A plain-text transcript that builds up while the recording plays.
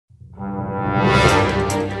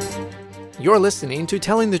You're listening to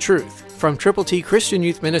Telling the Truth from Triple T Christian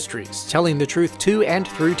Youth Ministries, telling the truth to and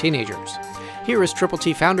through teenagers. Here is Triple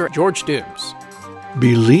T founder George Dooms.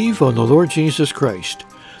 Believe on the Lord Jesus Christ.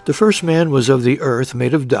 The first man was of the earth,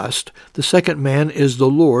 made of dust. The second man is the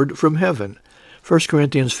Lord from heaven. 1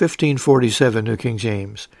 Corinthians 15:47, New King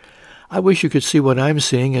James. I wish you could see what I'm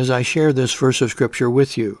seeing as I share this verse of Scripture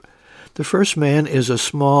with you. The first man is a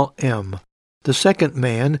small m. The second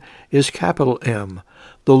man is capital M,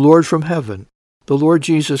 the Lord from heaven, the Lord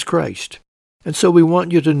Jesus Christ. And so we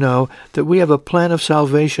want you to know that we have a plan of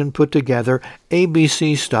salvation put together,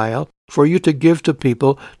 ABC style, for you to give to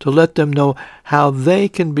people to let them know how they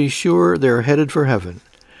can be sure they're headed for heaven.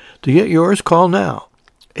 To get yours, call now,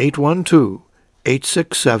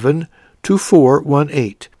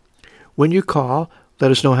 812-867-2418. When you call,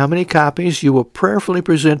 let us know how many copies you will prayerfully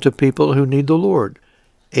present to people who need the Lord.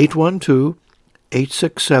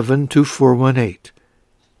 812-867-2418.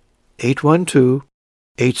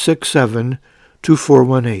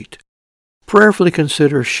 812-867-2418. Prayerfully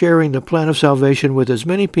consider sharing the plan of salvation with as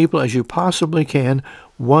many people as you possibly can,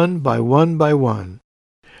 one by one by one.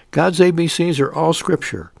 God's ABCs are all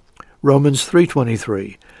Scripture. Romans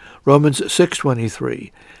 3:23, Romans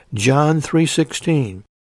 6:23, John 3:16,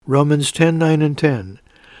 Romans 10:9 and 10.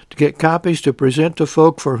 To get copies to present to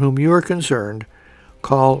folk for whom you are concerned,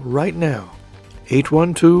 call right now,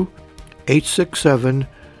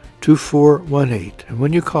 812-867-2418. And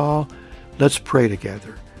when you call, let's pray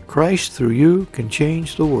together. Christ, through you, can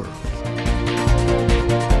change the world.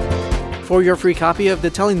 For your free copy of the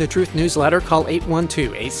Telling the Truth newsletter, call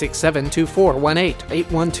 812-867-2418,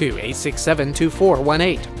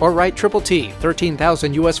 812-867-2418, or write Triple T,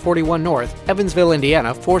 13,000 U.S. 41 North, Evansville,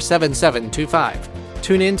 Indiana, 47725.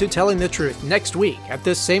 Tune in to Telling the Truth next week at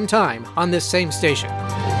this same time on this same station.